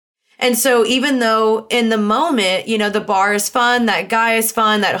And so even though in the moment, the bar is fun, that guy is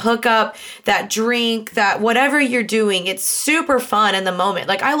fun, that hookup, that drink, that whatever you're doing, it's super fun in the moment.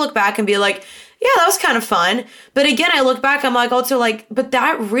 Like I look back and be like, yeah, that was kind of fun. But again, I look back, I'm like also like, but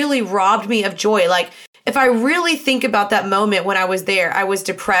that really robbed me of joy. Like if I really think about that moment when I was there, I was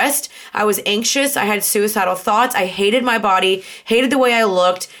depressed, I was anxious, I had suicidal thoughts, I hated my body, hated the way I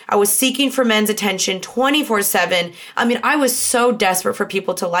looked, I was seeking for men's attention 24/7. I mean, I was so desperate for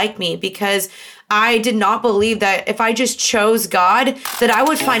people to like me because I did not believe that if I just chose God, that I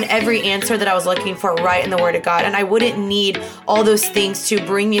would find every answer that I was looking for right in the Word of God, and I wouldn't need all those things to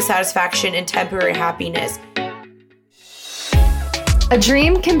bring me satisfaction and temporary happiness. A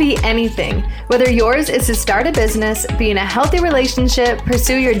dream can be anything, whether yours is to start a business, be in a healthy relationship,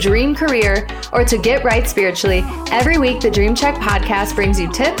 pursue your dream career, or to get right spiritually. Every week, the Dream Check podcast brings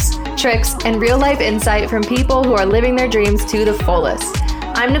you tips, tricks, and real-life insight from people who are living their dreams to the fullest.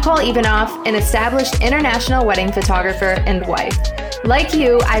 I'm Nicole Ivanoff, an established international wedding photographer and wife. Like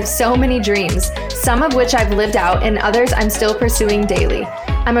you, I have so many dreams, some of which I've lived out and others I'm still pursuing daily.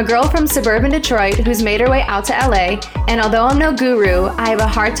 I'm a girl from suburban Detroit who's made her way out to LA, and although I'm no guru, I have a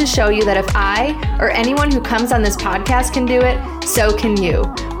heart to show you that if I or anyone who comes on this podcast can do it, so can you.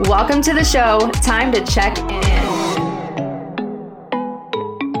 Welcome to the show. Time to check in.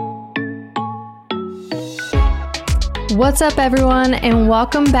 What's up, everyone, and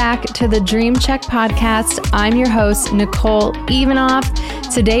welcome back to the Dream Check podcast. I'm your host, Nicole Ivanoff.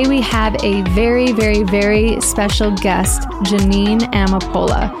 Today we have a very, very, very special guest, Janine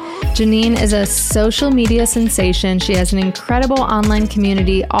Amapola. Janine is a social media sensation. She has an incredible online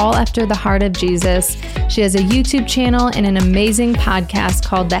community, all after the heart of Jesus. She has a YouTube channel and an amazing podcast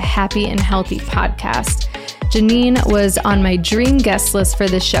called the Happy and Healthy Podcast. Janine was on my dream guest list for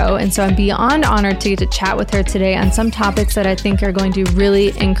this show, and so I'm beyond honored to get to chat with her today on some topics that I think are going to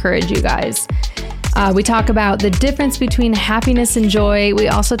really encourage you guys. We talk about the difference between happiness and joy. We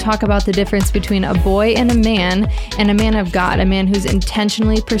also talk about the difference between a boy and a man of God, a man who's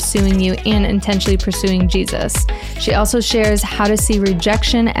intentionally pursuing you and intentionally pursuing Jesus. She also shares how to see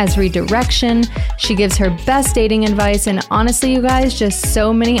rejection as redirection. She gives her best dating advice, and honestly, you guys, just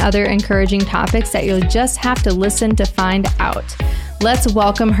so many other encouraging topics that you'll just have to listen to find out. Let's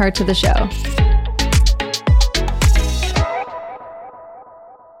welcome her to the show.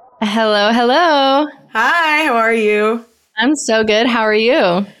 Hello, hello. Hi, how are you? I'm so good. How are you?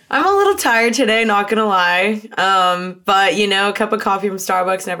 I'm a little tired today, not gonna lie. But a cup of coffee from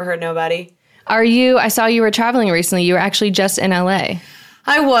Starbucks never hurt nobody. I saw you were traveling recently. You were actually just in LA.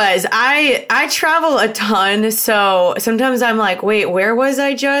 I was. I travel a ton, so sometimes I'm like, wait, where was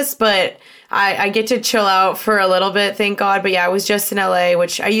I just? But I get to chill out for a little bit, thank God. But yeah, I was just in LA,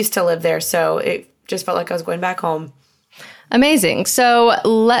 which I used to live there, so it just felt like I was going back home. Amazing. So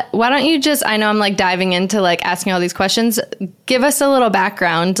why don't you just, I know I'm like diving into like asking all these questions. Give us a little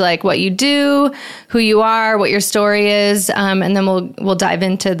background, like what you do, who you are, what your story is, and then we'll dive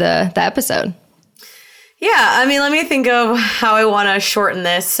into the episode. Yeah, let me think of how I want to shorten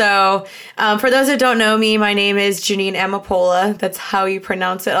this. So for those that don't know me, my name is Janine Amapola. That's how you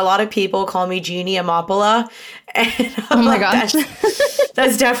pronounce it. A lot of people call me Jeannie Amapola. And oh my gosh.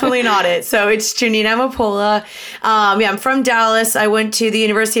 That's definitely not it. So it's Janine Amapola. I'm from Dallas. I went to the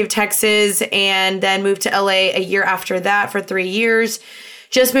University of Texas and then moved to LA a year after that for 3 years.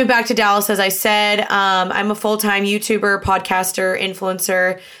 Just moved back to Dallas, as I said. I'm a full-time YouTuber, podcaster,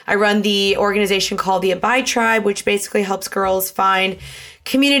 influencer. I run the organization called the Abide Tribe, which basically helps girls find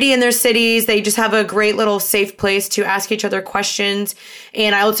community in their cities. They just have a great little safe place to ask each other questions.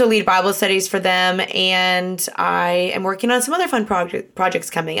 And I also lead Bible studies for them. And I am working on some other fun projects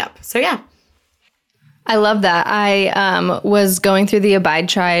coming up. So yeah. I love that. I was going through the Abide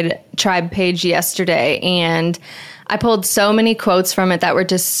Tribe page yesterday, and I pulled so many quotes from it that were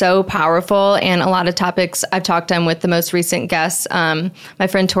just so powerful, and a lot of topics I've talked on with the most recent guests. My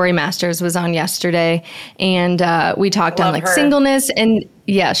friend Tori Masters was on yesterday, and we talked on like her. Singleness, and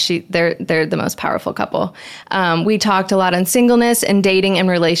yeah, they're the most powerful couple. We talked a lot on singleness and dating and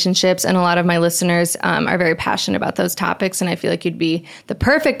relationships, and a lot of my listeners are very passionate about those topics, and I feel like you'd be the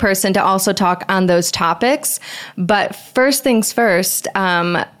perfect person to also talk on those topics. But first things first,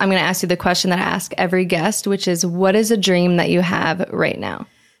 I'm going to ask you the question that I ask every guest, which is, what is a dream that you have right now?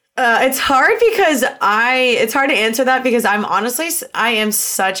 It's hard because it's hard to answer that because I am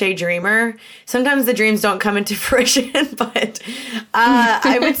such a dreamer. Sometimes the dreams don't come into fruition, but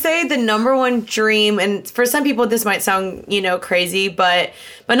I would say the number one dream, and for some people this might sound, crazy, but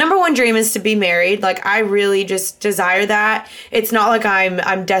my number one dream is to be married. Like, I really just desire that. It's not like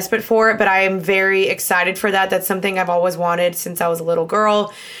I'm desperate for it, but I am very excited for that. That's something I've always wanted since I was a little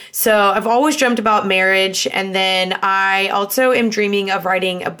girl. So I've always dreamt about marriage. And then I also am dreaming of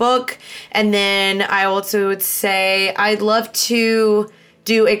writing a book. And then I also would say I'd love to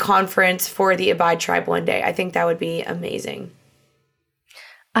do a conference for the Abide Tribe one day. I think that would be amazing.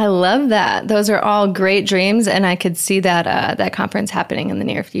 I love that. Those are all great dreams, and I could see that conference happening in the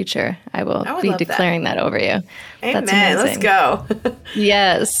near future. I will be declaring that over you. Amen. Let's go.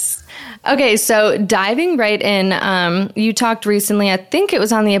 Yes. Okay, so diving right in, you talked recently, I think it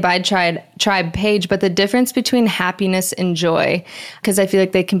was on the Abide Tribe page, but the difference between happiness and joy, because I feel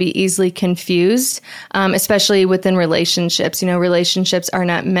like they can be easily confused, especially within relationships. Relationships are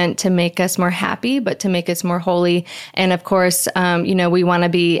not meant to make us more happy, but to make us more holy. And of course, we want to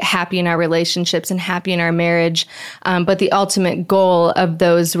be happy in our relationships and happy in our marriage. But the ultimate goal of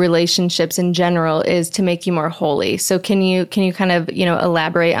those relationships in general is to make you more holy. So can you kind of,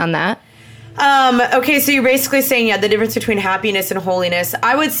 elaborate on that? Okay, so you're basically saying, the difference between happiness and holiness.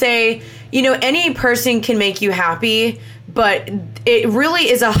 I would say, any person can make you happy, but it really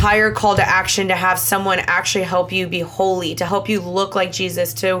is a higher call to action to have someone actually help you be holy, to help you look like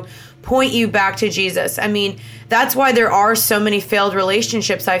Jesus, to point you back to Jesus. I mean, that's why there are so many failed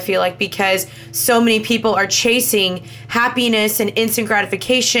relationships, I feel like, because so many people are chasing happiness and instant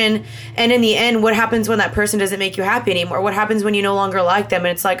gratification. And in the end, what happens when that person doesn't make you happy anymore? What happens when you no longer like them?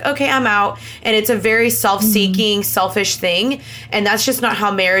 And it's like, okay, I'm out. And it's a very self-seeking, selfish thing. And that's just not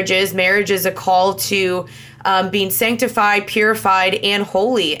how marriage is. Marriage is a call to being sanctified, purified, and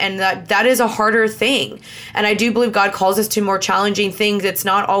holy. And that is a harder thing. And I do believe God calls us to more challenging things. It's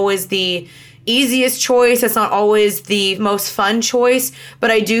not always the easiest choice. It's not always the most fun choice. But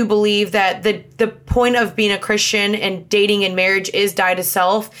I do believe that the point of being a Christian and dating and marriage is die to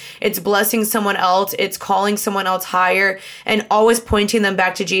self. It's blessing someone else. It's calling someone else higher and always pointing them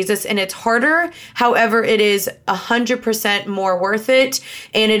back to Jesus. And it's harder. However, it is 100% more worth it.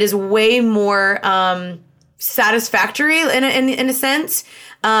 And it is way more satisfactory in a sense.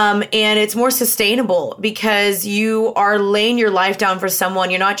 And it's more sustainable because you are laying your life down for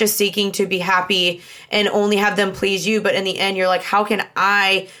someone. You're not just seeking to be happy and only have them please you, but in the end, you're like, how can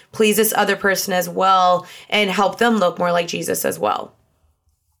I please this other person as well and help them look more like Jesus as well?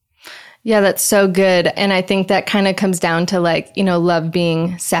 Yeah, that's so good. And I think that kind of comes down to love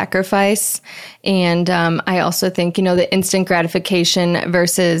being sacrifice. And I also think, the instant gratification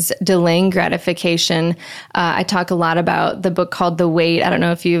versus delaying gratification. I talk a lot about the book called The Wait. I don't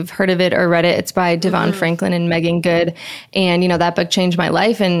know if you've heard of it or read it. It's by Devon Franklin and Megan Good. And, that book changed my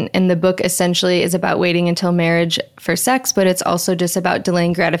life. And the book essentially is about waiting until marriage for sex, but it's also just about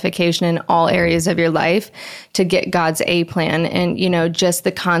delaying gratification in all areas of your life to get God's A plan. And, just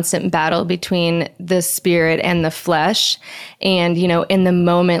the constant battle between the spirit and the flesh. And, in the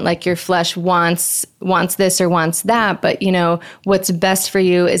moment, your flesh wants this or wants that, but, what's best for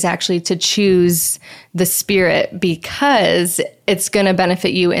you is actually to choose the spirit because it's going to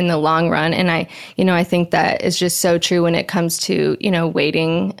benefit you in the long run. And I think that is just so true when it comes to,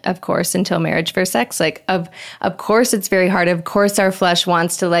 waiting, of course, until marriage for sex. Of course, it's very hard. Of course, our flesh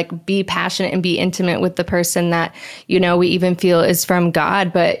wants to be passionate and be intimate with the person that, we even feel is from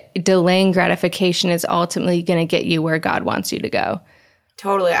God, but delaying gratification is ultimately going to get you where God wants you to go.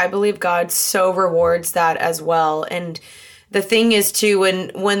 Totally. I believe God so rewards that as well. And the thing is too,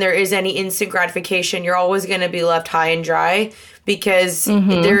 when there is any instant gratification, you're always going to be left high and dry because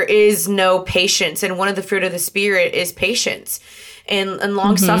there is no patience. And one of the fruit of the Spirit is patience and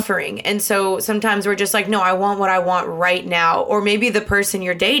long suffering. And so sometimes we're just like, no, I want what I want right now. Or maybe the person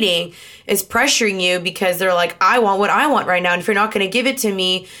you're dating is pressuring you because they're like, I want what I want right now. And if you're not going to give it to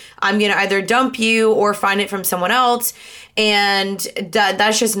me, I'm going to either dump you or find it from someone else. And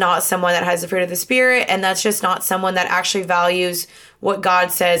that's just not someone that has the fruit of the Spirit. And that's just not someone that actually values what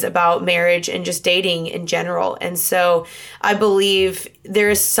God says about marriage and just dating in general. And so I believe there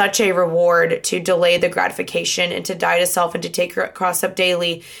is such a reward to delay the gratification and to die to self and to take your cross up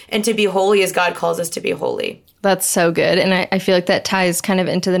daily and to be holy as God calls us to be holy. That's so good. And I feel like that ties kind of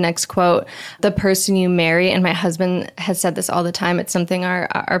into the next quote. The person you marry, and my husband has said this all the time, it's something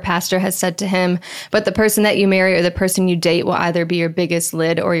our pastor has said to him, but the person that you marry or the person you date will either be your biggest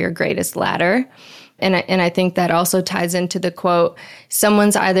lid or your greatest ladder. And I think that also ties into the quote,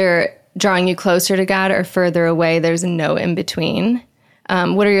 someone's either drawing you closer to God or further away. There's no in between.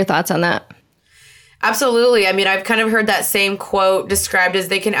 What are your thoughts on that? Absolutely. I mean, I've kind of heard that same quote described as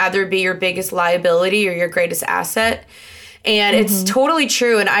they can either be your biggest liability or your greatest asset. And it's totally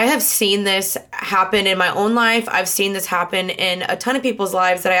true. And I have seen this happen in my own life. I've seen this happen in a ton of people's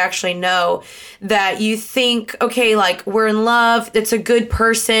lives that I actually know, that you think, okay, like, we're in love. It's a good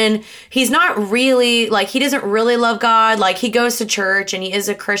person. He's not really, like, he doesn't really love God. Like, he goes to church and he is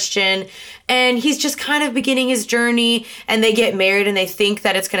a Christian and he's just kind of beginning his journey, and they get married and they think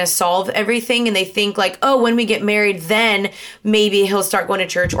that it's going to solve everything. And they think like, oh, when we get married, then maybe he'll start going to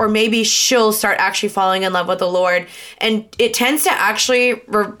church, or maybe she'll start actually falling in love with the Lord. And it tends to actually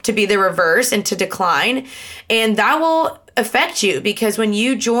to be the reverse and to decline. And that will affect you, because when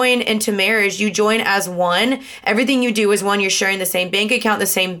you join into marriage, you join as one. Everything you do is one. You're sharing the same bank account, the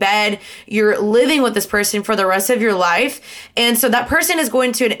same bed. You're living with this person for the rest of your life. And so that person is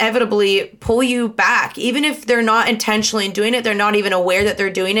going to inevitably pull you back. Even if they're not intentionally doing it, they're not even aware that they're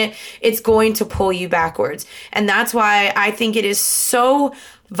doing it, it's going to pull you backwards. And that's why I think it is so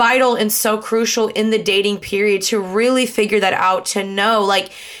vital and so crucial in the dating period to really figure that out, to know,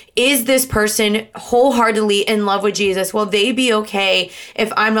 like, is this person wholeheartedly in love with Jesus? Will they be okay if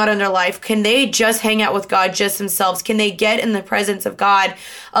I'm not in their life? Can they just hang out with God just themselves? Can they get in the presence of God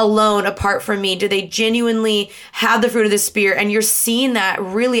alone apart from me? Do they genuinely have the fruit of the Spirit? And you're seeing that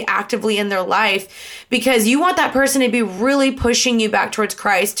really actively in their life, because you want that person to be really pushing you back towards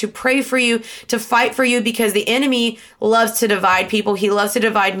Christ, to pray for you, to fight for you, because the enemy loves to divide people. He loves to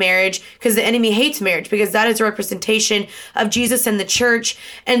divide marriage, because the enemy hates marriage, because that is a representation of Jesus and the church.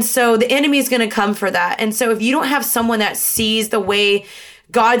 And so the enemy is going to come for that. And so if you don't have someone that sees the way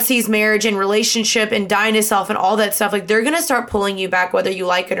God sees marriage and relationship and dying to self and all that stuff, like, they're going to start pulling you back whether you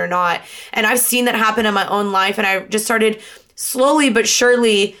like it or not. And I've seen that happen in my own life. And I just started slowly but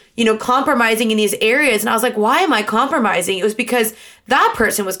surely, compromising in these areas. And I was like, why am I compromising? It was because that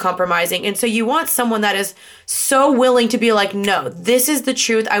person was compromising. And so you want someone that is so willing to be like, no, this is the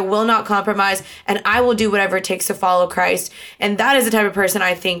truth. I will not compromise, and I will do whatever it takes to follow Christ. And that is the type of person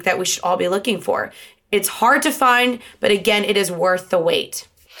I think that we should all be looking for. It's hard to find, but again, it is worth the wait.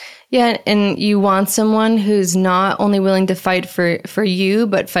 Yeah, and you want someone who's not only willing to fight for you,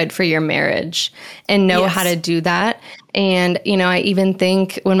 but fight for your marriage and know how to do that. And, I even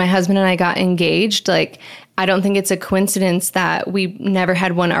think when my husband and I got engaged, like, I don't think it's a coincidence that we never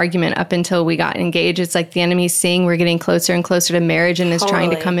had one argument up until we got engaged. It's like the enemy's seeing we're getting closer and closer to marriage and is trying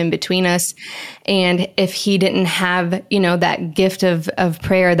to come in between us. And if he didn't have, that gift of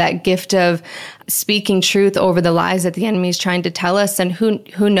prayer, that gift of speaking truth over the lies that the enemy's trying to tell us, and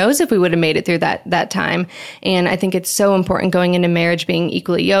who knows if we would have made it through that time. And I think it's so important going into marriage being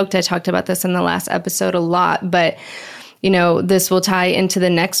equally yoked. I talked about this in the last episode a lot, but this will tie into the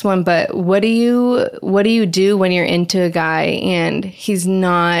next one, but what do you do when you're into a guy and he's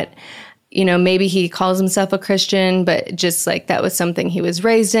not, maybe he calls himself a Christian, but just like that was something he was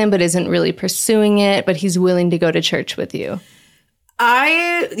raised in, but isn't really pursuing it, but he's willing to go to church with you?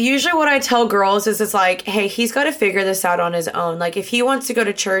 What I tell girls is it's like, hey, he's got to figure this out on his own. Like, if he wants to go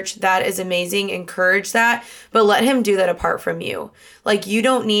to church, that is amazing. Encourage that, but let him do that apart from you. Like, you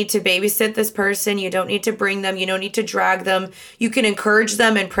don't need to babysit this person. You don't need to bring them. You don't need to drag them. You can encourage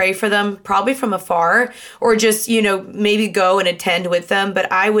them and pray for them, probably from afar, or just, maybe go and attend with them.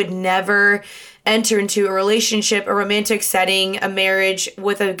 But I would never enter into a relationship, a romantic setting, a marriage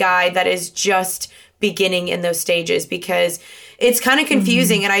with a guy that is just beginning in those stages, because it's kind of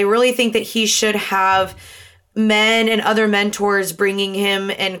confusing. And I really think that he should have men and other mentors bringing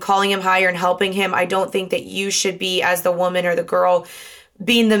him and calling him higher and helping him. I don't think that you should be, as the woman or the girl,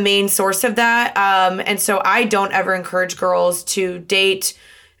 being the main source of that. And so I don't ever encourage girls to date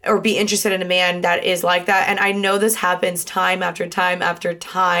or be interested in a man that is like that. And I know this happens time after time after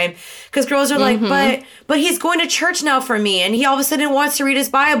time, because girls are like, but he's going to church now for me, and he all of a sudden wants to read his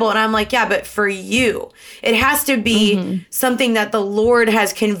Bible. And I'm like, yeah, but for you, it has to be something that the Lord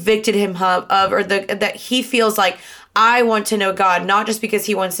has convicted him of, or that he feels like, I want to know God, not just because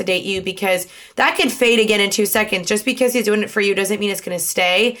he wants to date you, because that could fade again in 2 seconds. Just because he's doing it for you doesn't mean it's going to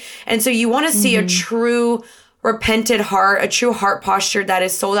stay. And so you want to see a true repentant heart, a true heart posture that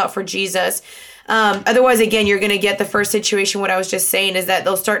is sold out for Jesus. Otherwise, again, you're going to get the first situation. What I was just saying is that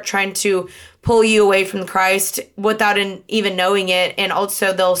they'll start trying to pull you away from Christ without even knowing it. And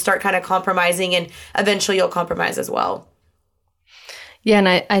also they'll start kind of compromising, and eventually you'll compromise as well. Yeah, and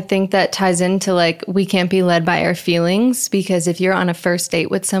I think that ties into like we can't be led by our feelings, because if you're on a first date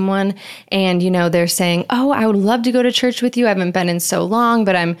with someone and, you know, they're saying, oh, I would love to go to church with you. I haven't been in so long,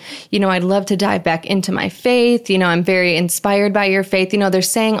 but I'd love to dive back into my faith. You know, I'm very inspired by your faith. You know, they're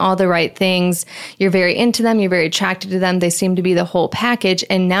saying all the right things. You're very into them. You're very attracted to them. They seem to be the whole package.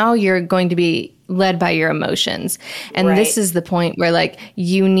 And now you're going to be led by your emotions. And this is the point where like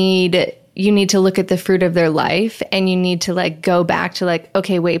you need to look at the fruit of their life, and you need to like go back to like,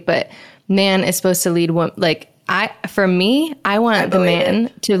 okay, wait, but man is supposed to lead I want the man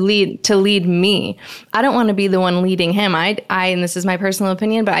to lead me. I don't want to be the one leading him. And this is my personal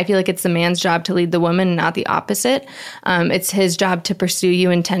opinion, but I feel like it's the man's job to lead the woman, not the opposite. It's his job to pursue you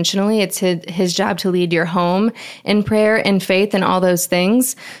intentionally. It's his job to lead your home in prayer and faith and all those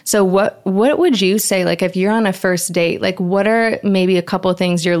things. So what would you say, like if you're on a first date, like what are maybe a couple of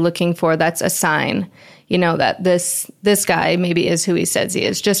things you're looking for that's a sign, you know, that this guy maybe is who he says he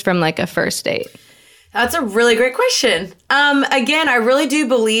is, just from like a first date? That's a really great question. Again, I really do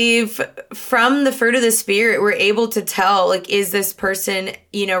believe from the fruit of the Spirit, we're able to tell, like, is this person,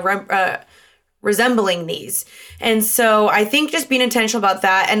 you know, resembling these? And so I think just being intentional about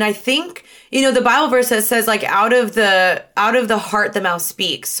that. And I think, you know, the Bible verse that says like out of the heart, the mouth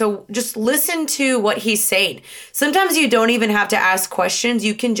speaks. So just listen to what he's saying. Sometimes you don't even have to ask questions.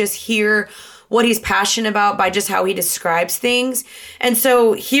 You can just hear what he's passionate about by just how he describes things. And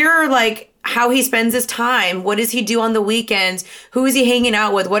so hear like how he spends his time. What does he do on the weekends? Who is he hanging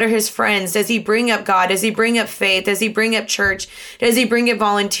out with? What are his friends? Does he bring up God? Does he bring up faith? Does he bring up church? Does he bring up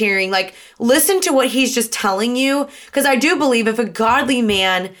volunteering? Like, listen to what he's just telling you. Because I do believe if a godly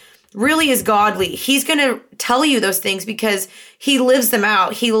man really is godly, he's going to tell you those things because he lives them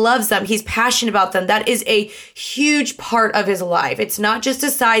out. He loves them. He's passionate about them. That is a huge part of his life. It's not just a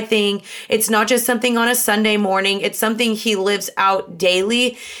side thing. It's not just something on a Sunday morning. It's something he lives out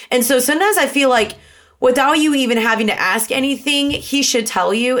daily. And so sometimes I feel like without you even having to ask anything, he should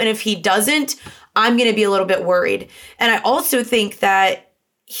tell you. And if he doesn't, I'm going to be a little bit worried. And I also think that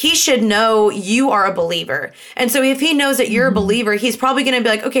he should know you are a believer. And so if he knows that you're a believer, he's probably going to be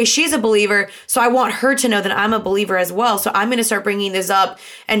like, okay, she's a believer, so I want her to know that I'm a believer as well. So I'm going to start bringing this up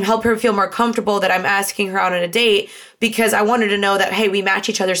and help her feel more comfortable that I'm asking her out on a date, because I want her to know that, hey, we match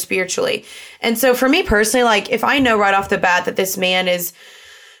each other spiritually. And so for me personally, like if I know right off the bat that this man is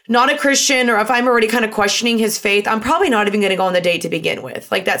not a Christian, or if I'm already kind of questioning his faith, I'm probably not even going to go on the date to begin with.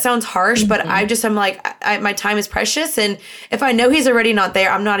 Like that sounds harsh, but I'm like, my time is precious. And if I know he's already not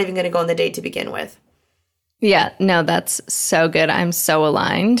there, I'm not even going to go on the date to begin with. Yeah, no, that's so good. I'm so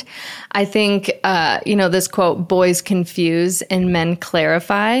aligned. I think, this quote, boys confuse and men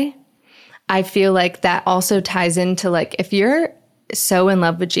clarify. I feel like that also ties into like, if you're so in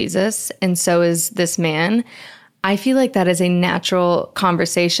love with Jesus and so is this man, I feel like that is a natural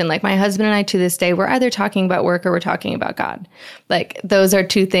conversation. Like my husband and I to this day, we're either talking about work or we're talking about God. Like those are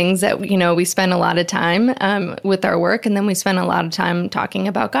two things that, you know, we spend a lot of time with our work, and then we spend a lot of time talking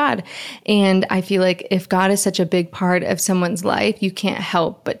about God. And I feel like if God is such a big part of someone's life, you can't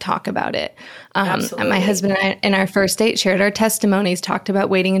help but talk about it. My husband and I, in our first date, shared our testimonies, talked about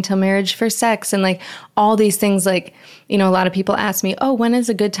waiting until marriage for sex, and like all these things. Like, you know, a lot of people ask me, oh, when is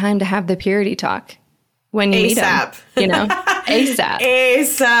a good time to have the purity talk? When you meet him, you know, ASAP.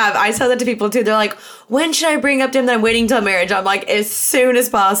 ASAP. I tell that to people too. They're like, when should I bring up to him that I'm waiting till marriage? I'm like, as soon as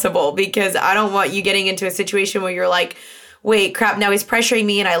possible, because I don't want you getting into a situation where you're like, wait, crap, now he's pressuring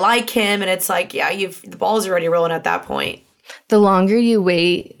me and I like him. And it's like, yeah, the ball's already rolling at that point. The longer you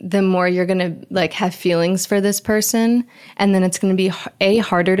wait, the more you're going to like have feelings for this person. And then it's going to be A,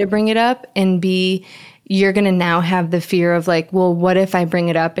 harder to bring it up, and B, you're going to now have the fear of like, well, what if I bring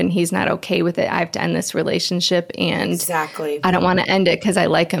it up and he's not okay with it? I have to end this relationship, and exactly. I don't want to end it because I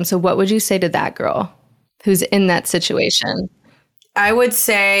like him. So what would you say to that girl who's in that situation? I would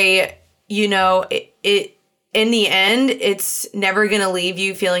say, you know, it in the end, it's never going to leave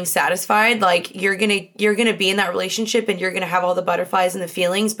you feeling satisfied. Like you're going to be in that relationship and you're going to have all the butterflies and the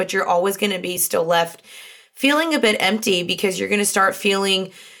feelings, but you're always going to be still left feeling a bit empty, because you're going to start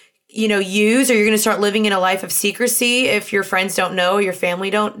feeling, you know, used, or you're going to start living in a life of secrecy. If your friends don't know, your family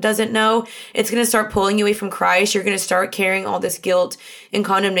doesn't know, it's going to start pulling you away from Christ. You're going to start carrying all this guilt and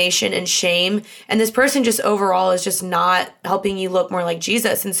condemnation and shame. And this person just overall is just not helping you look more like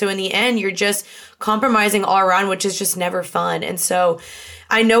Jesus. And so in the end, you're just compromising all around, which is just never fun. And so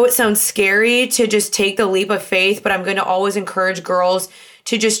I know it sounds scary to just take the leap of faith, but I'm going to always encourage girls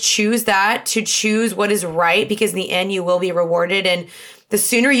to just choose what is right, because in the end you will be rewarded. And the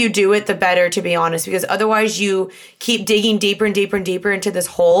sooner you do it, the better, to be honest, because otherwise you keep digging deeper and deeper and deeper into this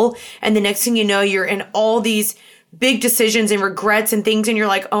hole. And the next thing you know, you're in all these big decisions and regrets and things, and you're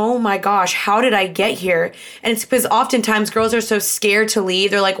like, oh my gosh, how did I get here? And it's because oftentimes girls are so scared to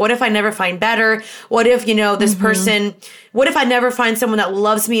leave. They're like, what if I never find better? What if, this person, what if I never find someone that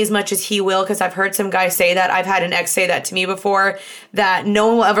loves me as much as he will? Because I've heard some guys say that. I've had an ex say that to me before, that no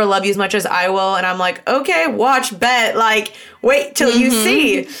one will ever love you as much as I will. And I'm like, okay, watch, bet, like, wait till you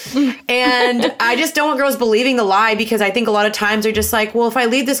see. And I just don't want girls believing the lie, because I think a lot of times they're just like, well, if I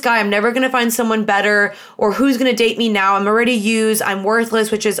leave this guy, I'm never going to find someone better, or who's going to date me now? I'm already used. I'm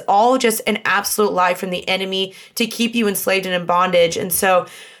worthless, which is all just an absolute lie from the enemy to keep you enslaved and in bondage. And so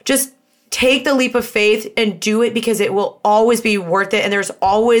just take the leap of faith and do it, because it will always be worth it. And there's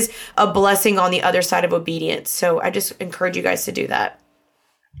always a blessing on the other side of obedience. So I just encourage you guys to do that.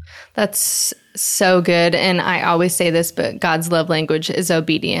 That's so good. And I always say this, but God's love language is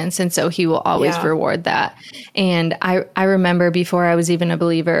obedience. And so he will always reward that. And I remember before I was even a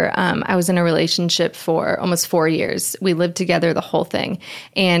believer, I was in a relationship for almost 4 years. We lived together the whole thing.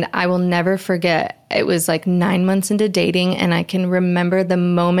 And I will never forget, it was like 9 months into dating. And I can remember the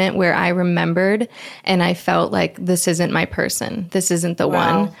moment where I remembered and I felt like, this isn't my person. This isn't the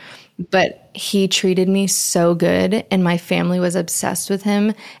one. But he treated me so good, and my family was obsessed with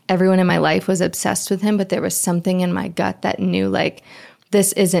him. Everyone in my life was obsessed with him, but there was something in my gut that knew, like,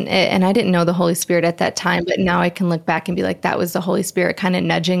 this isn't it. And I didn't know the Holy Spirit at that time, but now I can look back and be like, that was the Holy Spirit kind of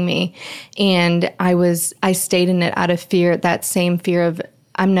nudging me. And I stayed in it out of fear, that same fear of,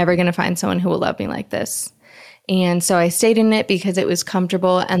 I'm never going to find someone who will love me like this. And so I stayed in it because it was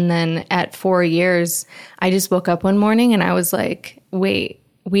comfortable. And then at 4 years, I just woke up one morning and I was like, wait,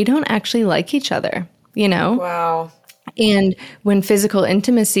 we don't actually like each other, Wow. And when physical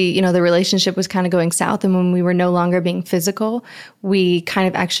intimacy, the relationship was kind of going south, and when we were no longer being physical, we kind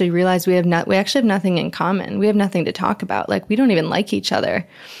of actually realized we actually have nothing in common. We have nothing to talk about. Like, we don't even like each other.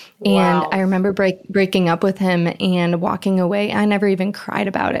 Wow. And I remember breaking up with him and walking away. I never even cried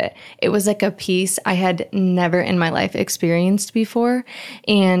about it. It was like a peace I had never in my life experienced before.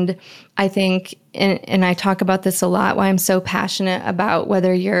 And I think, and I talk about this a lot, why I'm so passionate about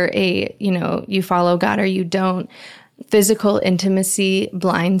whether you're you follow God or you don't. Physical intimacy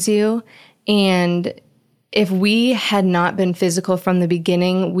blinds you. And if we had not been physical from the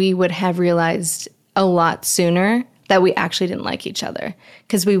beginning, we would have realized a lot sooner that we actually didn't like each other,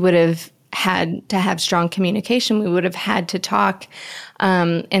 because we would have had to have strong communication. We would have had to talk.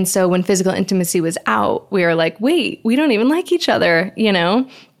 And so when physical intimacy was out, we were like, wait, we don't even like each other,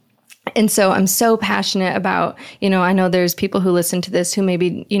 And so I'm so passionate about, I know there's people who listen to this who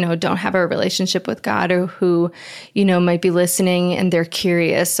maybe, don't have a relationship with God, or who, might be listening and they're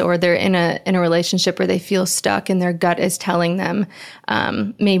curious, or they're in a relationship where they feel stuck and their gut is telling them,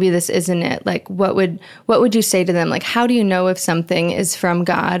 maybe this isn't it. Like, what would you say to them? Like, how do you know if something is from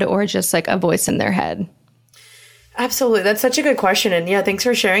God or just like a voice in their head? Absolutely. That's such a good question. And yeah, thanks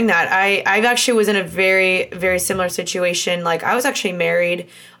for sharing that. I actually was in a very, very similar situation. Like, I was actually married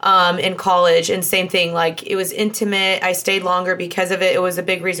in college, and same thing. Like, it was intimate. I stayed longer because of it. It was a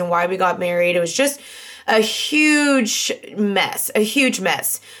big reason why we got married. It was just a huge mess.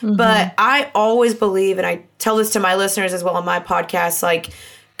 Mm-hmm. But I always believe, and I tell this to my listeners as well on my podcast, like,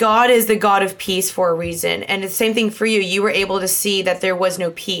 God is the God of peace for a reason. And it's the same thing for you. You were able to see that there was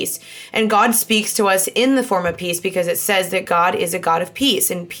no peace. And God speaks to us in the form of peace, because it says that God is a God of peace,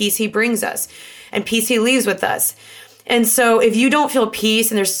 and peace he brings us, and peace he leaves with us. And so if you don't feel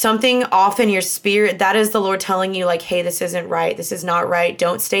peace and there's something off in your spirit, that is the Lord telling you, like, hey, this isn't right. This is not right.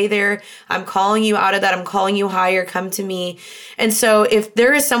 Don't stay there. I'm calling you out of that. I'm calling you higher. Come to me. And so if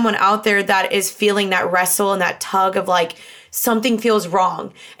there is someone out there that is feeling that wrestle and that tug of like, something feels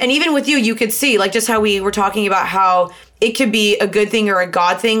wrong. And even with you, you could see, like, just how we were talking about how it could be a good thing or a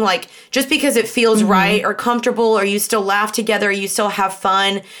God thing. Like, just because it feels right or comfortable, or you still laugh together, or you still have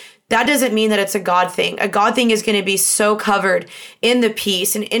fun, that doesn't mean that it's a God thing. A God thing is going to be so covered in the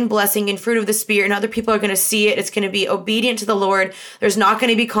peace and in blessing and fruit of the Spirit, and other people are going to see it. It's going to be obedient to the Lord. There's not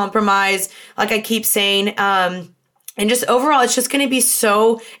going to be compromise, like I keep saying. And just overall, it's just going to be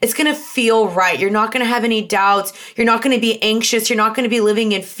it's going to feel right. You're not going to have any doubts. You're not going to be anxious. You're not going to be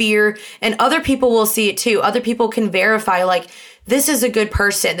living in fear. And other people will see it too. Other people can verify, like, this is a good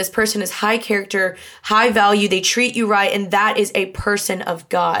person. This person is high character, high value. They treat you right. And that is a person of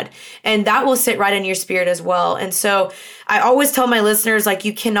God. And that will sit right in your spirit as well. And so I always tell my listeners, like,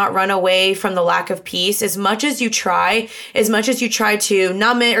 you cannot run away from the lack of peace. As much as you try to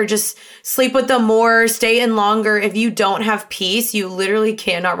numb it or just sleep with them more, stay in longer, if you don't have peace, you literally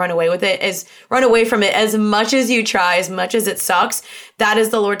cannot run away from it as much as you try, as much as it sucks. That is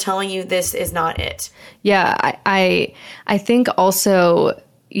the Lord telling you this is not it. Yeah, I think also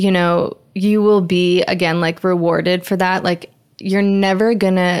you will be, again, like rewarded for that. Like, you're never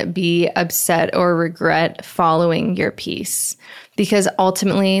going to be upset or regret following your peace, because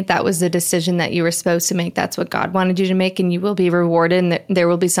ultimately that was the decision that you were supposed to make. That's what God wanted you to make, and you will be rewarded, and there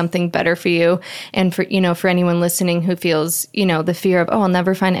will be something better for you. And for anyone listening who feels, the fear of, I'll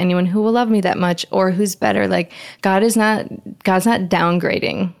never find anyone who will love me that much or who's better. Like, God's not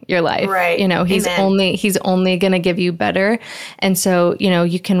downgrading your life. Right. He's only going to give you better. And so,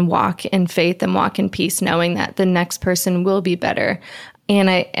 you can walk in faith and walk in peace, knowing that the next person will be better. And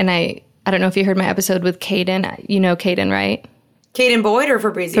I don't know if you heard my episode with Caden. You know Caden, right? Caden Boyd or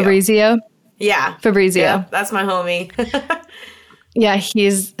Fabrizio? Fabrizio. Yeah. Fabrizio. Yeah, that's my homie. Yeah,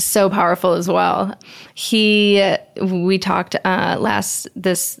 he's so powerful as well. We talked last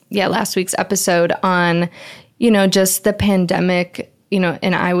week's episode on, just the pandemic,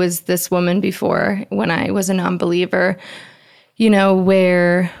 and I was this woman before when I was a non-believer,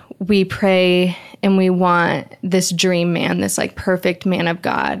 where we pray and we want this dream man, this like perfect man of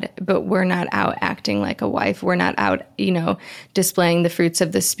God, but we're not out acting like a wife. We're not out, displaying the fruits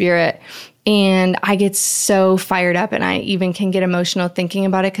of the Spirit. And I get so fired up, and I even can get emotional thinking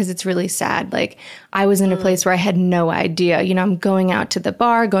about it because it's really sad. Like, I was in a place where I had no idea. I'm going out to the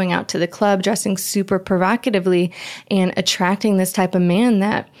bar, going out to the club, dressing super provocatively and attracting this type of man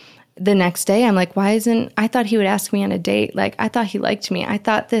that the next day I'm like, I thought he would ask me on a date. Like, I thought he liked me. I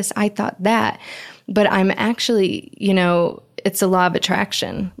thought this, I thought that. But I'm actually, it's a law of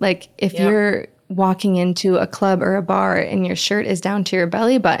attraction. Like, if you're walking into a club or a bar and your shirt is down to your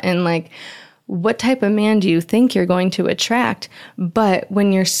belly button, like, what type of man do you think you're going to attract? But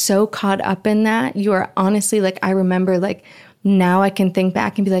when you're so caught up in that, you are honestly, like, I remember, like, now I can think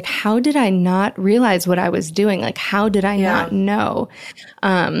back and be like, how did I not realize what I was doing? Like, how did I not know?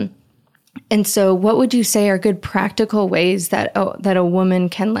 And so what would you say are good practical ways that a woman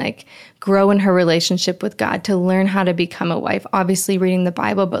can like grow in her relationship with God to learn how to become a wife? Obviously reading the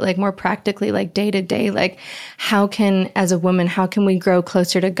Bible, but like more practically, like day to day, like as a woman, how can we grow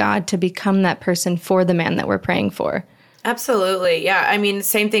closer to God to become that person for the man that we're praying for? Absolutely. Yeah. I mean,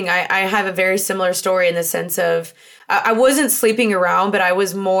 same thing. I have a very similar story in the sense of I wasn't sleeping around, but I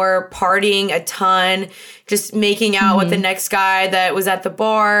was more partying a ton, just making out with the next guy that was at the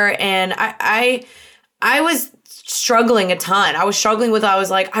bar. And I was struggling a ton. I was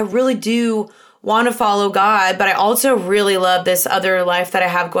like, I really do want to follow God, but I also really love this other life that I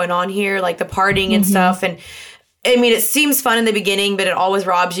have going on here, like the partying and stuff. And I mean, it seems fun in the beginning, but it always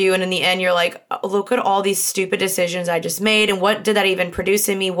robs you. And in the end, you're like, oh, look at all these stupid decisions I just made. And what did that even produce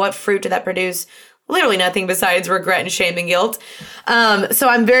in me? What fruit did that produce? Literally nothing besides regret and shame and guilt. So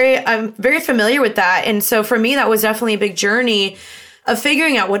I'm very familiar with that. And so for me, that was definitely a big journey of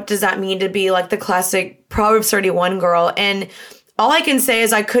figuring out what does that mean to be like the classic Proverbs 31 girl. And all I can say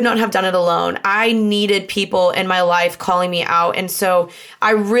is I could not have done it alone. I needed people in my life calling me out. And so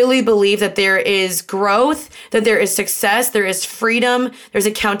I really believe that there is growth, that there is success, there is freedom, there's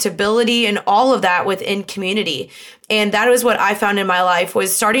accountability, and all of that within community. And that is what I found in my life,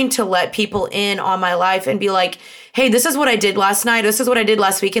 was starting to let people in on my life and be like, hey, this is what I did last night. This is what I did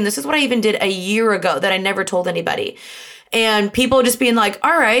last week. And this is what I even did a year ago that I never told anybody. And people just being like,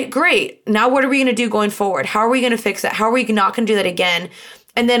 all right, great. Now what are we going to do going forward? How are we going to fix that? How are we not going to do that again?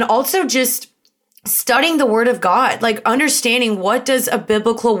 And then also just studying the word of God, like understanding, what does a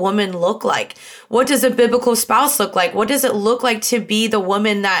biblical woman look like? What does a biblical spouse look like? What does it look like to be the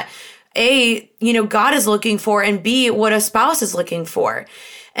woman that A, God is looking for, and B, what a spouse is looking for?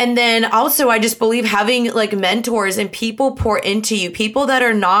 And then also I just believe having like mentors and people pour into you, people that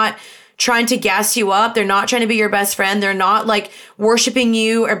are not trying to gas you up. They're not trying to be your best friend. They're not like worshiping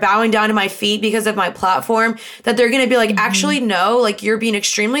you or bowing down to my feet because of my platform, that they're going to be like, actually, no, like you're being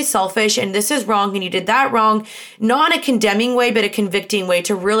extremely selfish and this is wrong and you did that wrong. Not in a condemning way, but a convicting way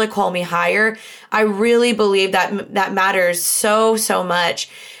to really call me higher. I really believe that that matters so, so much.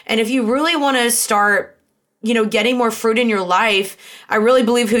 And if you really want to start getting more fruit in your life, I really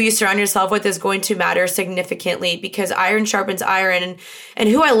believe who you surround yourself with is going to matter significantly, because iron sharpens iron. And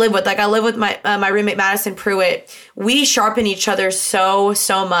who I live with, like I live with my roommate, Madison Pruitt. We sharpen each other so,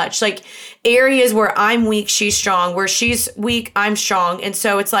 so much. Like areas where I'm weak, she's strong. Where she's weak, I'm strong. And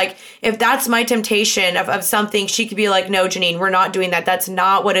so it's like, if that's my temptation of something, she could be like, no, Janine, we're not doing that. That's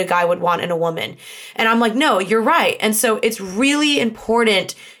not what a guy would want in a woman. And I'm like, no, you're right. And so it's really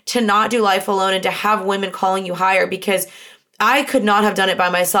important to not do life alone and to have women calling you higher, because I could not have done it by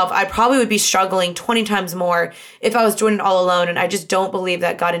myself. I probably would be struggling 20 times more if I was doing it all alone. And I just don't believe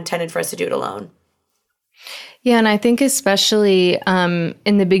that God intended for us to do it alone. Yeah. And I think especially in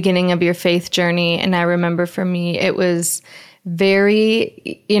the beginning of your faith journey, and I remember for me, it was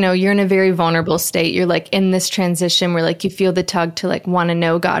very, you're in a very vulnerable state. You're like in this transition where like you feel the tug to like want to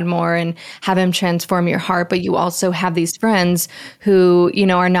know God more and have him transform your heart. But you also have these friends who,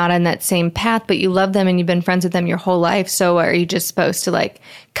 are not on that same path, but you love them and you've been friends with them your whole life. So are you just supposed to like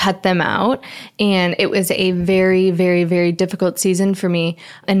cut them out? And it was a very, very, very difficult season for me.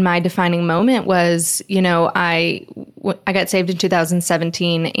 And my defining moment was, I got saved in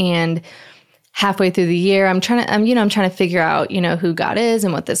 2017, and halfway through the year, I'm trying to figure out, who God is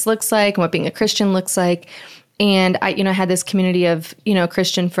and what this looks like and what being a Christian looks like. And I had this community of,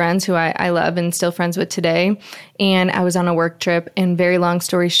 Christian friends who I love and still friends with today. And I was on a work trip, and very long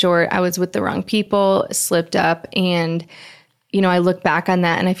story short, I was with the wrong people, slipped up. And, I look back on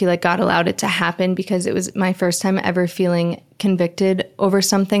that and I feel like God allowed it to happen because it was my first time ever feeling convicted over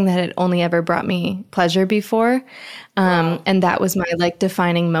something that had only ever brought me pleasure before. Wow. And that was my like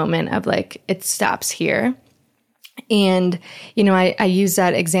defining moment of like, it stops here. And, I use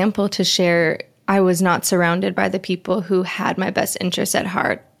that example to share I was not surrounded by the people who had my best interests at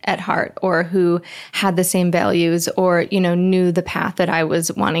heart, or who had the same values, or, knew the path that I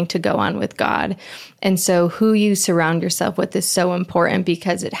was wanting to go on with God. And so who you surround yourself with is so important,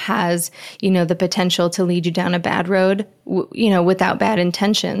 because it has, the potential to lead you down a bad road, without bad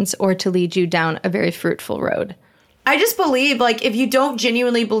intentions, or to lead you down a very fruitful road. I just believe, like, if you don't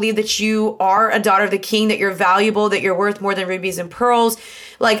genuinely believe that you are a daughter of the King, that you're valuable, that you're worth more than rubies and pearls,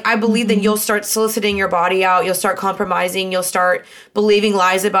 like, I believe then you'll start soliciting your body out. You'll start compromising. You'll start believing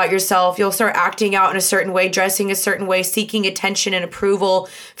lies about yourself. You'll start acting out in a certain way, dressing a certain way, seeking attention and approval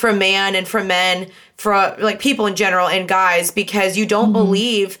from man and from men, for like people in general and guys, because you don't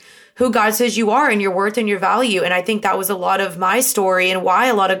believe who God says you are and your worth and your value. And I think that was a lot of my story and why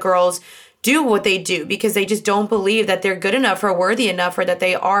a lot of girls do what they do, because they just don't believe that they're good enough or worthy enough, or that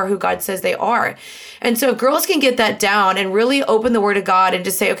they are who God says they are. And so if girls can get that down and really open the word of God and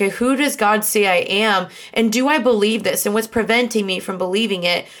just say, okay, who does God say I am? And do I believe this? And what's preventing me from believing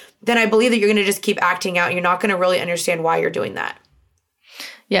it? Then I believe that you're going to just keep acting out. And you're not going to really understand why you're doing that.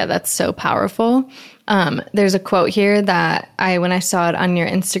 Yeah, that's so powerful. There's a quote here that when I saw it on your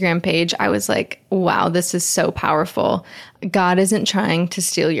Instagram page, I was like, wow, this is so powerful. God isn't trying to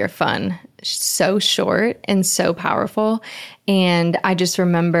steal your fun. So short and so powerful. And I just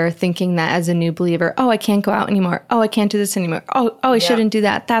remember thinking that as a new believer, I can't go out anymore. I can't do this anymore. I shouldn't do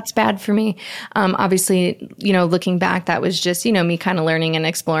that. That's bad for me. Obviously, looking back, that was just, me kind of learning and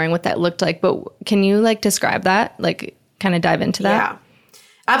exploring what that looked like. But can you like describe that? Like kind of dive into that? Yeah.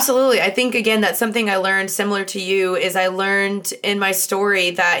 Absolutely. I think, again, that's something I learned similar to you. Is I learned in my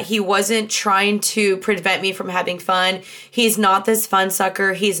story that he wasn't trying to prevent me from having fun. He's not this fun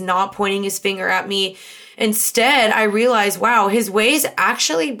sucker. He's not pointing his finger at me. Instead, I realized, wow, his ways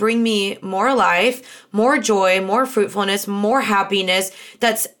actually bring me more life, more joy, more fruitfulness, more happiness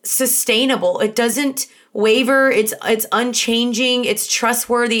that's sustainable. It doesn't waver. It's unchanging. It's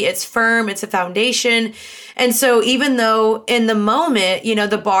trustworthy. It's firm. It's a foundation. And so even though in the moment,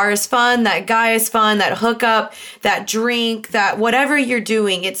 the bar is fun, that guy is fun, that hookup, that drink, that whatever you're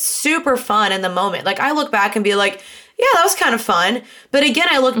doing, it's super fun in the moment. Like, I look back and be like, yeah, that was kind of fun. But again,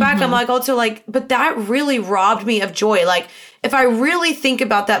 I look back, I'm like, also like, but that really robbed me of joy. Like, if I really think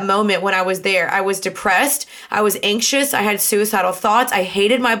about that moment when I was there, I was depressed. I was anxious. I had suicidal thoughts. I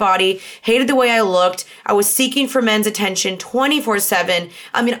hated my body, hated the way I looked. I was seeking for men's attention 24/7.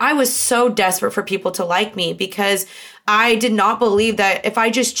 I mean, I was so desperate for people to like me, because I did not believe that if I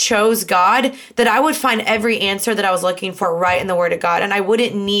just chose God, that I would find every answer that I was looking for right in the Word of God. And I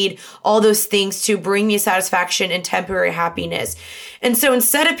wouldn't need all those things to bring me satisfaction and temporary happiness. And so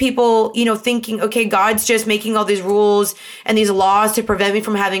instead of people, thinking, okay, God's just making all these rules and these laws to prevent me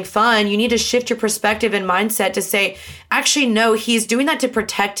from having fun, you need to shift your perspective and mindset to say, actually, no, he's doing that to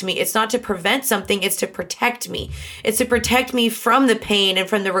protect me. It's not to prevent something. It's to protect me. It's to protect me from the pain and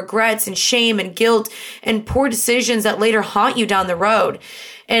from the regrets and shame and guilt and poor decisions that later haunt you down the road.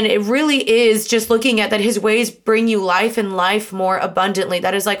 And it really is just looking at that his ways bring you life and life more abundantly.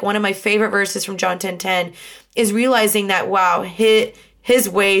 That is like one of my favorite verses from John 10:10, is realizing that, wow, his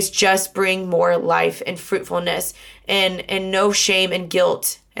ways just bring more life and fruitfulness and no shame and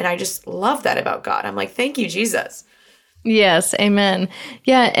guilt. And I just love that about God. I'm like, thank you, Jesus. Yes. Amen.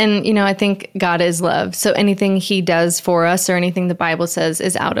 Yeah. And, I think God is love. So anything he does for us, or anything the Bible says,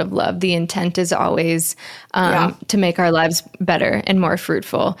 is out of love. The intent is always to make our lives better and more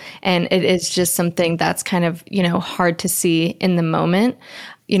fruitful. And it is just something that's kind of, hard to see in the moment.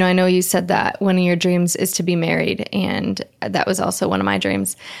 I know you said that one of your dreams is to be married, and that was also one of my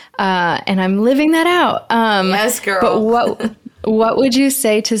dreams. And I'm living that out. Yes, girl. But What would you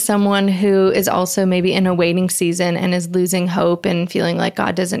say to someone who is also maybe in a waiting season and is losing hope and feeling like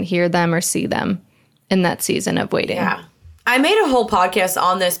God doesn't hear them or see them in that season of waiting? Yeah. I made a whole podcast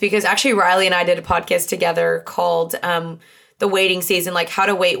on this because actually Riley and I did a podcast together called The Waiting Season, like how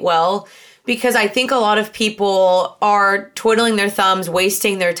to wait well. Because I think a lot of people are twiddling their thumbs,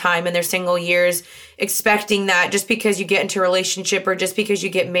 wasting their time in their single years, expecting that just because you get into a relationship or just because you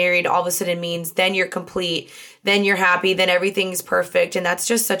get married, all of a sudden means then you're complete, then you're happy, then everything's perfect. And that's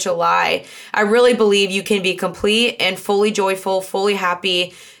just such a lie. I really believe you can be complete and fully joyful, fully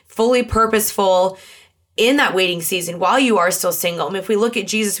happy, fully purposeful in that waiting season while you are still single. I mean, if we look at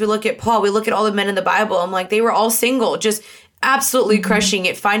Jesus, we look at Paul, we look at all the men in the Bible, I'm like, they were all single, just absolutely crushing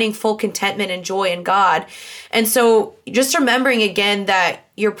it, finding full contentment and joy in God. And so just remembering again that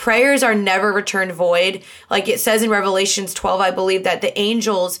your prayers are never returned void. Like it says in Revelations 12, I believe that the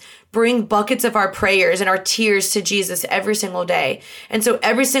angels bring buckets of our prayers and our tears to Jesus every single day. And so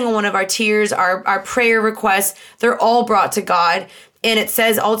every single one of our tears, our prayer requests, they're all brought to God. And it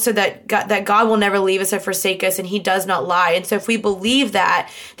says also that God will never leave us or forsake us, and he does not lie. And so if we believe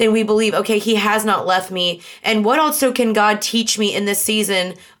that, then we believe, okay, he has not left me. And what also can God teach me in this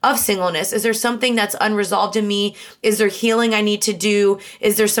season of singleness? Is there something that's unresolved in me? Is there healing I need to do?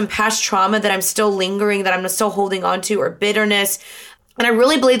 Is there some past trauma that I'm still lingering, that I'm still holding on to, or bitterness? And I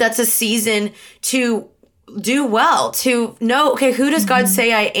really believe that's a season to do well, to know, okay, who does God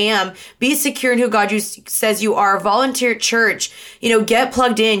say I am? Be secure in who God says you are. Volunteer at church, get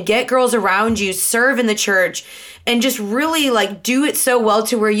plugged in, get girls around you, serve in the church, and just really like do it so well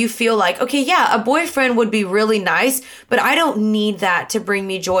to where you feel like, okay, yeah, a boyfriend would be really nice, but I don't need that to bring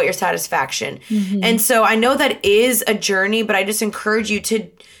me joy or satisfaction. And so I know that is a journey, but I just encourage you to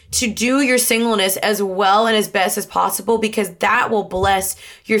do your singleness as well and as best as possible, because that will bless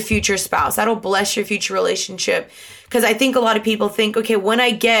your future spouse. That'll bless your future relationship. Because I think a lot of people think, okay, when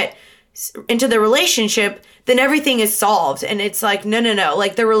I get into the relationship, then everything is solved. And it's like, no.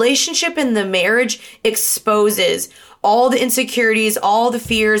 Like the relationship and the marriage exposes all the insecurities, all the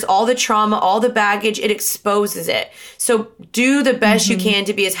fears, all the trauma, all the baggage. It exposes it. So do the best you can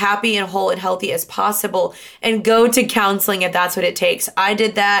to be as happy and whole and healthy as possible, and go to counseling if that's what it takes. I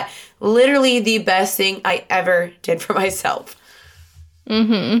did that. Literally the best thing I ever did for myself.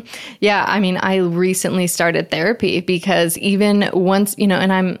 Yeah. I mean, I recently started therapy because even once,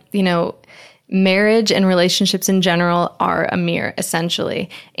 and I'm, marriage and relationships in general are a mirror, essentially.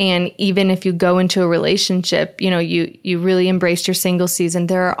 And even if you go into a relationship, you really embrace your single season,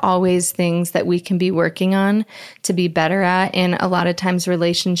 there are always things that we can be working on to be better at. And a lot of times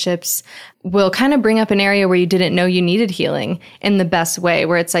relationships will kind of bring up an area where you didn't know you needed healing in the best way,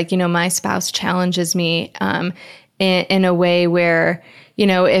 where it's like, my spouse challenges me in a way where,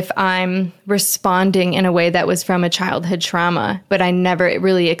 if I'm responding in a way that was from a childhood trauma, but I never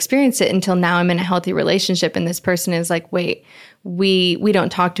really experienced it until now I'm in a healthy relationship, and this person is like, wait, we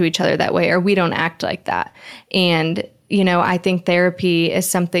don't talk to each other that way, or we don't act like that. And, I think therapy is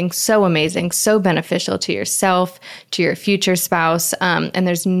something so amazing, so beneficial to yourself, to your future spouse. And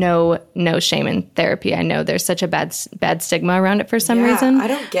there's no shame in therapy. I know there's such a bad stigma around it for some reason. I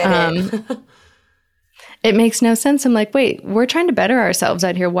don't get it. It makes no sense. I'm like, wait, we're trying to better ourselves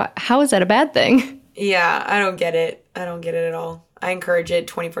out here. How is that a bad thing? Yeah, I don't get it. I don't get it at all. I encourage it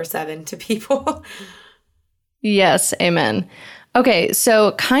 24/7 to people. Yes, amen. Okay,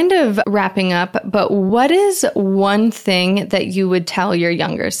 so kind of wrapping up, but what is one thing that you would tell your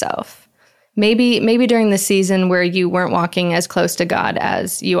younger self? Maybe during the season where you weren't walking as close to God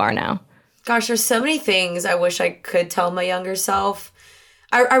as you are now. Gosh, there's so many things I wish I could tell my younger self.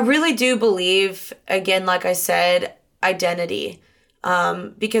 I really do believe, again, like I said, identity.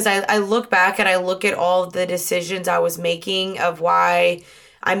 Because I look back and I look at all the decisions I was making, of why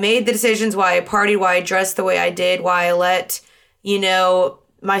I made the decisions, why I partied, why I dressed the way I did, why I let,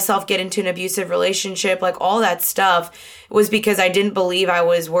 myself get into an abusive relationship, like all that stuff was because I didn't believe I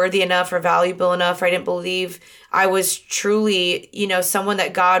was worthy enough or valuable enough, or I didn't believe I was truly, someone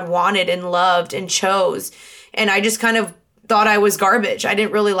that God wanted and loved and chose. And I just kind of thought I was garbage. I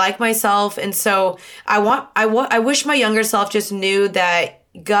didn't really like myself. And so I wish my younger self just knew that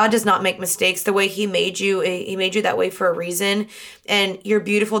God does not make mistakes. The way he made you that way for a reason. And you're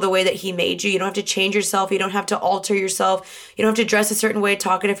beautiful the way that he made you. You don't have to change yourself. You don't have to alter yourself. You don't have to dress a certain way,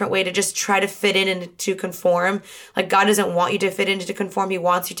 talk a different way to just try to fit in and to conform. Like God doesn't want you to fit in to conform. He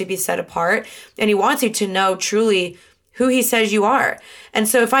wants you to be set apart. And he wants you to know truly who he says you are. And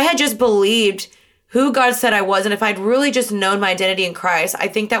so if I had just believed who God said I was, and if I'd really just known my identity in Christ, I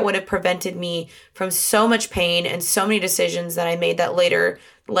think that would have prevented me from so much pain and so many decisions that I made that later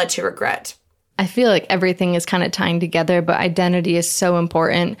led to regret. I feel like everything is kind of tying together, but identity is so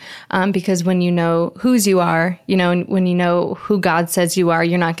important because when you know whose you are, you know, when you know who God says you are,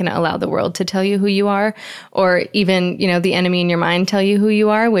 you're not going to allow the world to tell you who you are, or even, you know, the enemy in your mind tell you who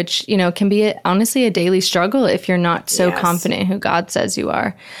you are, which, you know, can be honestly a daily struggle if you're not so confident who God says you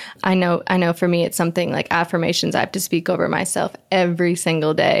are. I know for me, it's something like affirmations I have to speak over myself every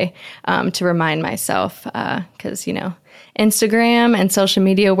single day to remind myself because, you know, Instagram and social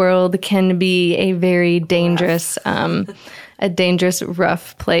media world can be a very dangerous,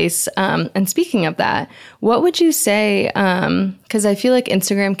 rough place. And speaking of that, what would you say? Because I feel like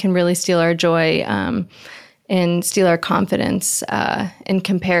Instagram can really steal our joy and steal our confidence in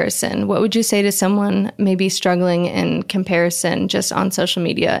comparison. What would you say to someone maybe struggling in comparison just on social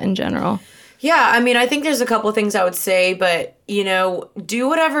media in general? Yeah, I mean, I think there's a couple of things I would say, but, you know, do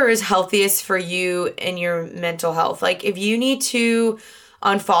whatever is healthiest for you and your mental health. Like, if you need to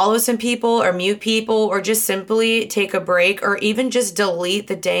unfollow some people or mute people or just simply take a break or even just delete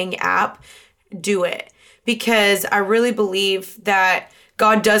the dang app, do it. Because I really believe that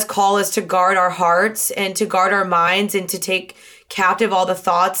God does call us to guard our hearts and to guard our minds and to take captive all the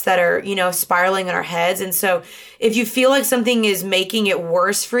thoughts that are, you know, spiraling in our heads. And so if you feel like something is making it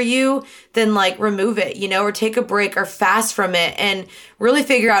worse for you, then like remove it, you know, or take a break or fast from it and really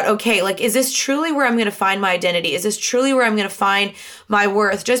figure out, okay, like, is this truly where I'm going to find my identity? Is this truly where I'm going to find my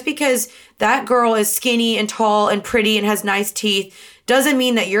worth? Just because that girl is skinny and tall and pretty and has nice teeth doesn't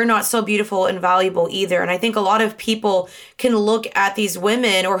mean that you're not so beautiful and valuable either. And I think a lot of people can look at these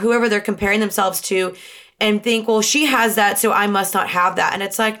women or whoever they're comparing themselves to and think, well, she has that, so I must not have that. And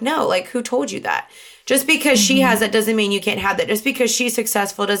it's like, no, like, who told you that? Just because she has that doesn't mean you can't have that. Just because she's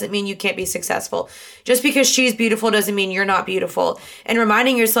successful doesn't mean you can't be successful. Just because she's beautiful doesn't mean you're not beautiful. And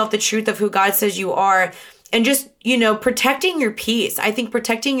reminding yourself the truth of who God says you are and just, you know, protecting your peace. I think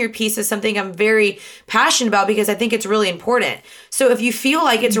protecting your peace is something I'm very passionate about because I think it's really important. So if you feel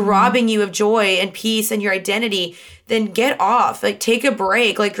like it's robbing you of joy and peace and your identity, then get off, like take a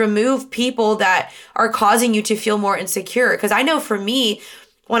break, like remove people that are causing you to feel more insecure. Because I know for me,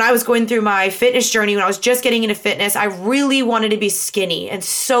 when I was going through my fitness journey, when I was just getting into fitness, I really wanted to be skinny and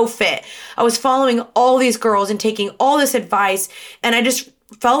so fit. I was following all these girls and taking all this advice, and I just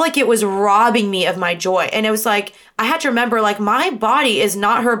felt like it was robbing me of my joy. And it was like, I had to remember, like, my body is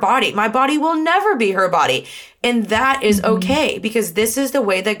not her body. My body will never be her body. And that is okay because this is the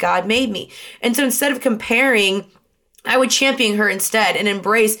way that God made me. And so instead of comparing, I would champion her instead and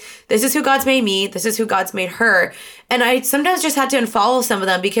embrace, this is who God's made me. This is who God's made her. And I sometimes just had to unfollow some of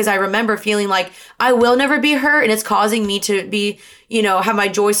them because I remember feeling like I will never be her and it's causing me to be, you know, have my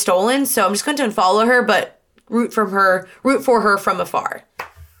joy stolen. So I'm just going to unfollow her, but root for her from afar.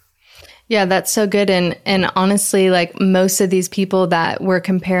 Yeah, that's so good. And honestly, like most of these people that we're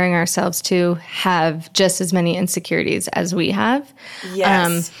comparing ourselves to have just as many insecurities as we have.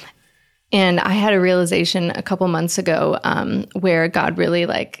 Yes. And I had a realization a couple months ago where God really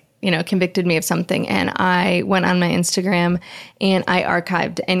convicted me of something. And I went on my Instagram and I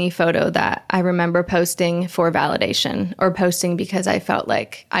archived any photo that I remember posting for validation or posting because I felt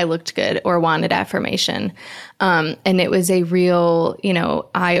like I looked good or wanted affirmation. And it was a real,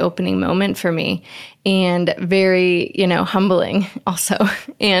 eye-opening moment for me and very, humbling also.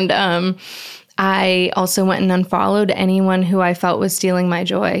 And, I also went and unfollowed anyone who I felt was stealing my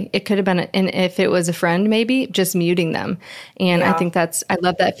joy. It could have been, and if it was a friend, maybe just muting them. And I think I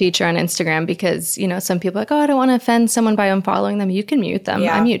love that feature on Instagram because, some people are like, oh, I don't want to offend someone by unfollowing them. You can mute them.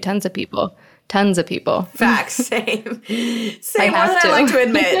 Yeah. I mute tons of people. Facts. Same more than I like to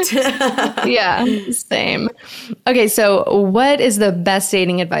admit. Yeah, same. Okay. So what is the best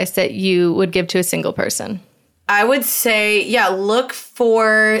dating advice that you would give to a single person? I would say, look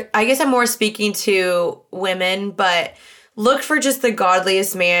for, I guess I'm more speaking to women, but look for just the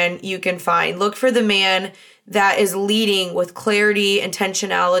godliest man you can find. Look for the man that is leading with clarity,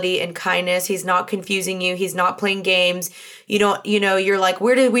 intentionality, and kindness. He's not confusing you. He's not playing games. You're like,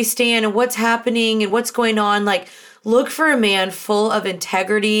 where did we stand and what's happening and what's going on? Like, look for a man full of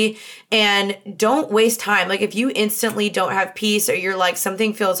integrity and don't waste time. Like if you instantly don't have peace or you're like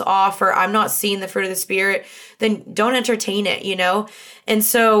something feels off or I'm not seeing the fruit of the spirit, then don't entertain it, And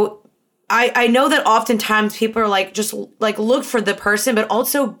so I know that oftentimes people are like, just like look for the person, but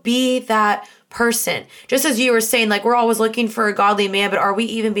also be that person. Just as you were saying, like we're always looking for a godly man, but are we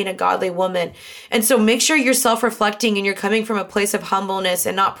even being a godly woman? And so make sure you're self-reflecting and you're coming from a place of humbleness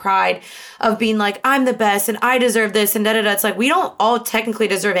and not pride of being like, I'm the best and I deserve this and da-da-da. It's like, we don't all technically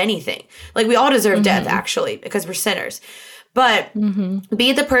deserve anything. Like we all deserve death actually, because we're sinners. But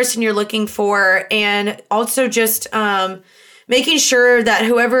be the person you're looking for and also just, making sure that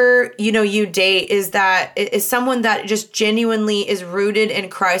whoever, you date is someone that just genuinely is rooted in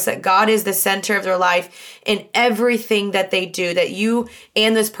Christ, that God is the center of their life in everything that they do, that you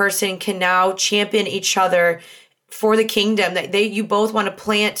and this person can now champion each other for the kingdom, that you both want to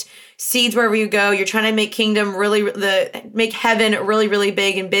plant seeds wherever you go. You're trying to make make heaven really, really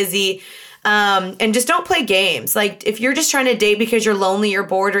big and busy. And just don't play games. Like, if you're just trying to date because you're lonely, you're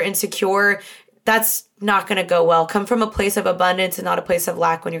bored or insecure, that's not going to go well. Come from a place of abundance and not a place of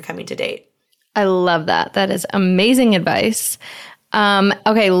lack when you're coming to date. I love that. That is amazing advice.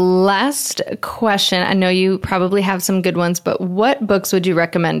 Okay, last question. I know you probably have some good ones, but what books would you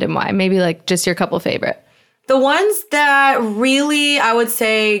recommend and why? Maybe like just your couple favorite. The ones that really, I would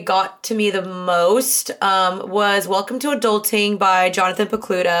say, got to me the most was Welcome to Adulting by Jonathan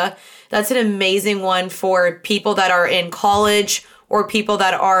Pokluda. That's an amazing one for people that are in college or people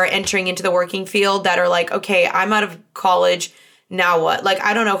that are entering into the working field that are like, okay, I'm out of college. Now what? Like,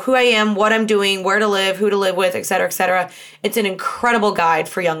 I don't know who I am, what I'm doing, where to live, who to live with, et cetera, et cetera. It's an incredible guide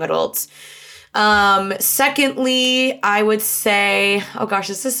for young adults. Secondly, I would say, oh gosh,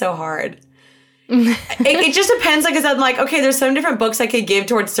 this is so hard. It just depends. Like, 'cause I'm like, okay, there's some different books I could give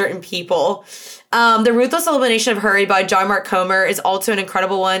towards certain people. The Ruthless Elimination of Hurry by John Mark Comer is also an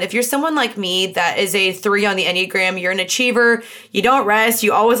incredible one. If you're someone like me that is a 3 on the Enneagram, you're an achiever, you don't rest,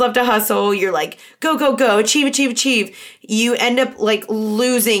 you always love to hustle, you're like, go, go, go, achieve, achieve, achieve. You end up like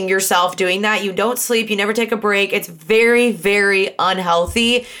losing yourself doing that. You don't sleep, you never take a break. It's very, very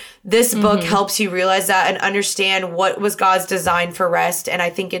unhealthy. This book helps you realize that and understand what was God's design for rest. And I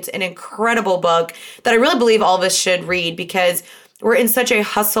think it's an incredible book that I really believe all of us should read, because we're in such a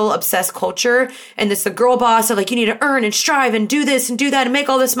hustle-obsessed culture, and it's the girl boss of like, you need to earn and strive and do this and do that and make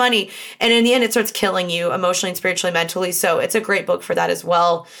all this money. And in the end, it starts killing you emotionally and spiritually, mentally. So it's a great book for that as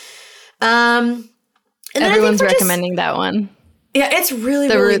well. And everyone's recommending that one. Yeah, it's really,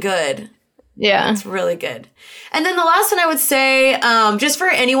 really good. Yeah. It's really good. And then the last one I would say, just for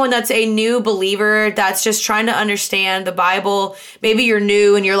anyone that's a new believer that's just trying to understand the Bible, maybe you're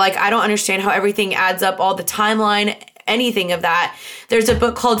new and you're like, I don't understand how everything adds up, all the timeline, anything of that. There's a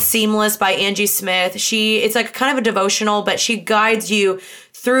book called Seamless by Angie Smith. It's like kind of a devotional, but she guides you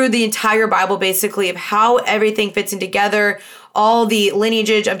through the entire Bible, basically, of how everything fits in together, all the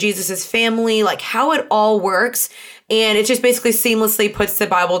lineage of Jesus's family, like how it all works. And it just basically seamlessly puts the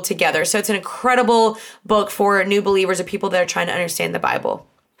Bible together. So it's an incredible book for new believers or people that are trying to understand the Bible.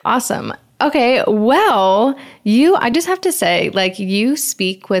 Awesome. Okay. Well, I just have to say, like, you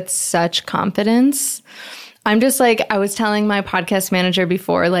speak with such confidence. I'm just like, I was telling my podcast manager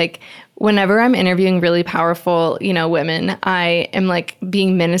before, like, whenever I'm interviewing really powerful, women, I am like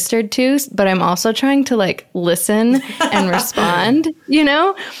being ministered to, but I'm also trying to like listen and respond,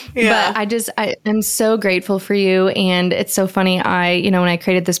 Yeah. But I'm so grateful for you. And it's so funny. When I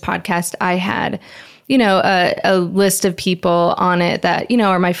created this podcast, I had, a list of people on it that,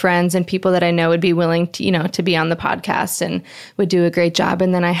 are my friends and people that I know would be willing to, to be on the podcast and would do a great job.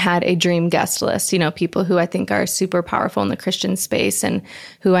 And then I had a dream guest list, people who I think are super powerful in the Christian space and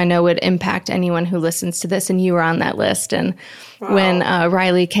who I know would impact anyone who listens to this. And you were on that list. And when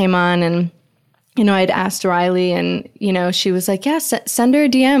Riley came on and, I'd asked Riley and, she was like, yeah, send her a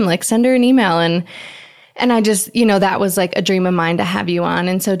DM, like send her an email. And I just, that was like a dream of mine to have you on.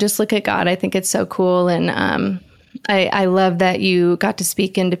 And so just look at God. I think it's so cool. And I love that you got to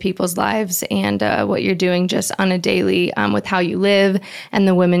speak into people's lives and what you're doing just on a daily with how you live and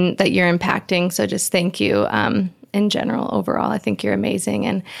the women that you're impacting. So just thank you. In general, overall, I think you're amazing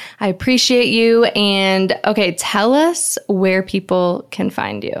and I appreciate you. And okay, tell us where people can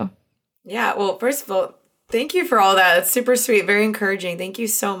find you. Yeah, well, first of all, thank you for all that. It's super sweet. Very encouraging. Thank you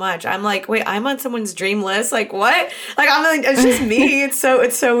so much. I'm like, wait, I'm on someone's dream list. Like, what? Like, I'm like, it's just me. It's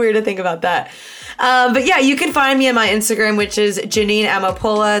so weird to think about that. But yeah, you can find me on my Instagram, which is Janine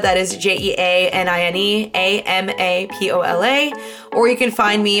Amapola. That is JeaninAmapola. Or you can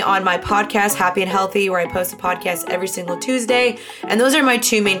find me on my podcast, Happy and Healthy, where I post a podcast every single Tuesday. And those are my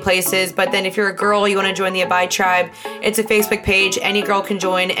 2 main places. But then if you're a girl, you want to join the Abide Tribe, it's a Facebook page. Any girl can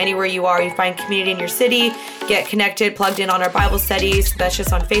join anywhere you are. You find community in your city, get connected, plugged in on our Bible studies. That's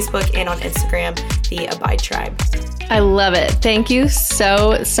just on Facebook and on Instagram, the Abide Tribe. I love it. Thank you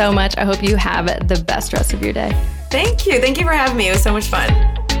so much. I hope you have the best rest of your day. Thank you. Thank you for having me. It was so much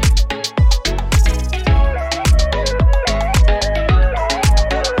fun.